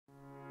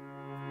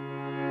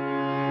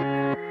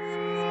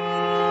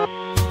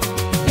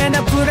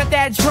up good at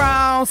that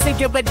drone,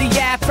 sync it with the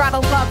app,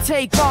 throttle up,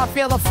 take off,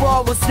 feel the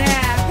forward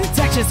snap.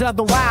 Textures of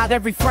the wild,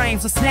 every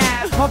frame's a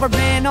snap. Over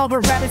man, over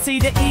rabbit, see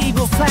the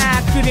eagle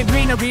flap. Through the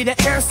greenery, the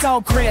air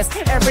so crisp.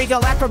 Every go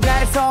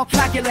acrobatics, all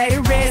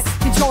calculated risk.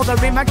 Controller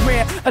in my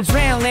grip,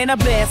 adrenaline a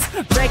bliss.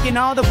 Breaking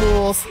all the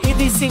rules, if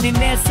you seen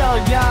this, so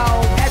yo.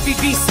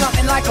 FPV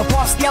something like a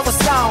boss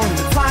Yellowstone.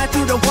 Flying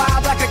through the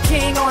wild like a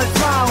king on a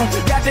throne.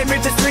 Rapping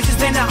rip restrictions,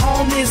 then I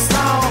own this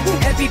song.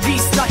 FPV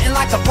stunting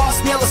like a boss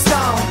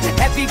Yellowstone.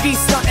 FPV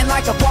stunting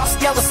like a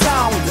boss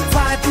Yellowstone.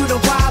 Flying through the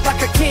wild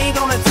like a king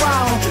on a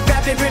throne.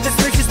 Rapping rip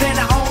restrictions, then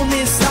I own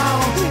this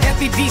song.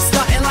 FPV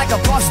stunting like a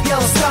boss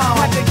Yellowstone.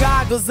 Got the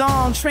goggles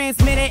on,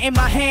 transmitter in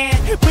my hand.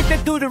 Whipping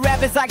through the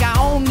rapids like I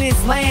own this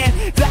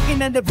land.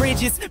 Ducking under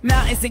bridges,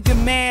 mountains in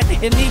command.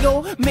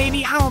 Illegal?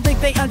 Maybe, I don't think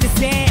they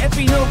understand.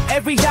 Every hoop,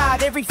 every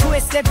dive, every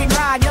twist, every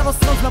ride.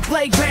 Yellowstone's my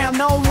playground,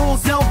 no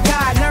rules, no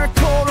guide. Nerd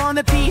cold on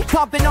the beat,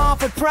 popping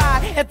off with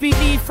pride.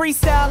 FPV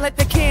freestyle, let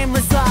the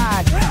camera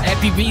slide.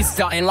 FPV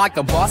starting like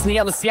a boss in the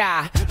yellow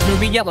sky.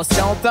 Movie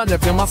Yellowstone thunder,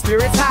 feel my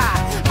spirits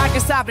high. I can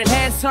stop it,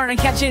 hands turning,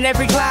 catching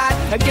every glide.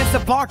 Against the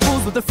bark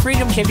fools, but the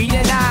freedom can be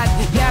denied.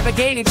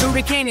 Navigating through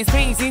the canyons,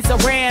 pain seems so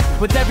grand.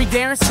 With every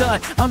daring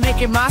stunt, I'm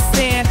making my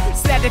stand.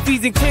 Static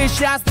feeds and clear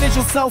shots,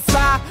 visual so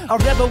fly. A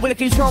rebel with a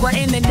controller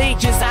in the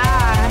nature's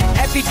eye.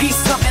 FPV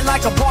something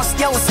like a boss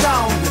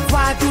Yellowstone.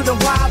 Flying through the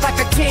wild like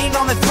a king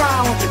on the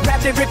throne.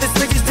 Wrapped in ripping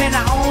switches, then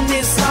I own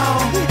this song.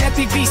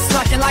 FPV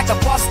something like a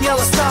boss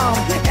Yellowstone.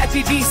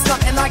 FPV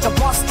something like a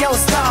boss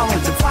Yellowstone.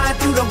 Flying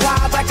through the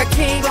wild like a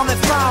king on the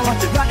throne.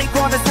 Running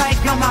corners tight,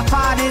 come my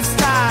finest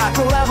style.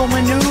 Pro level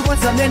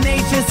maneuvers under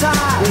nature's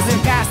eye.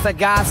 Losing past the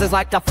gods is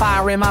like the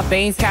fire in my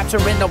veins.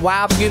 Capturing the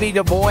wild beauty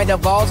devoid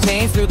of all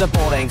change. Through the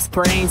boiling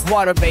springs,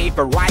 water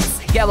vapor rights.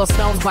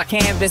 Yellowstone's my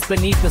canvas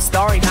beneath the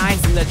starry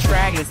nights. In the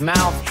dragon's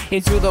mouth,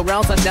 into the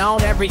realms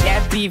unknown. Every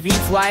FPV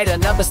flight,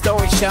 another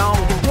story shown.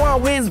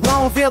 Whirlwinds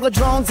blown, feel the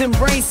drones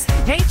embrace.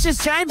 Nature's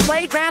giant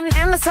playground in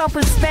endless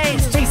open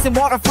space. Chasing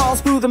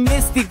waterfalls through the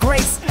misty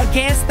grace.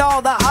 Against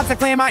all the odds, I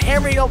claim my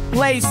aerial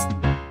place.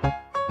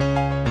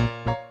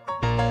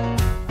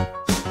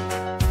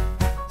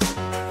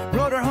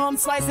 Rotor hum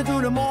slicing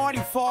through the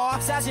morning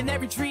fog. Slashing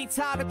every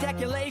treetop,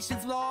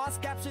 calculations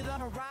lost. Capture the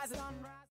horizon.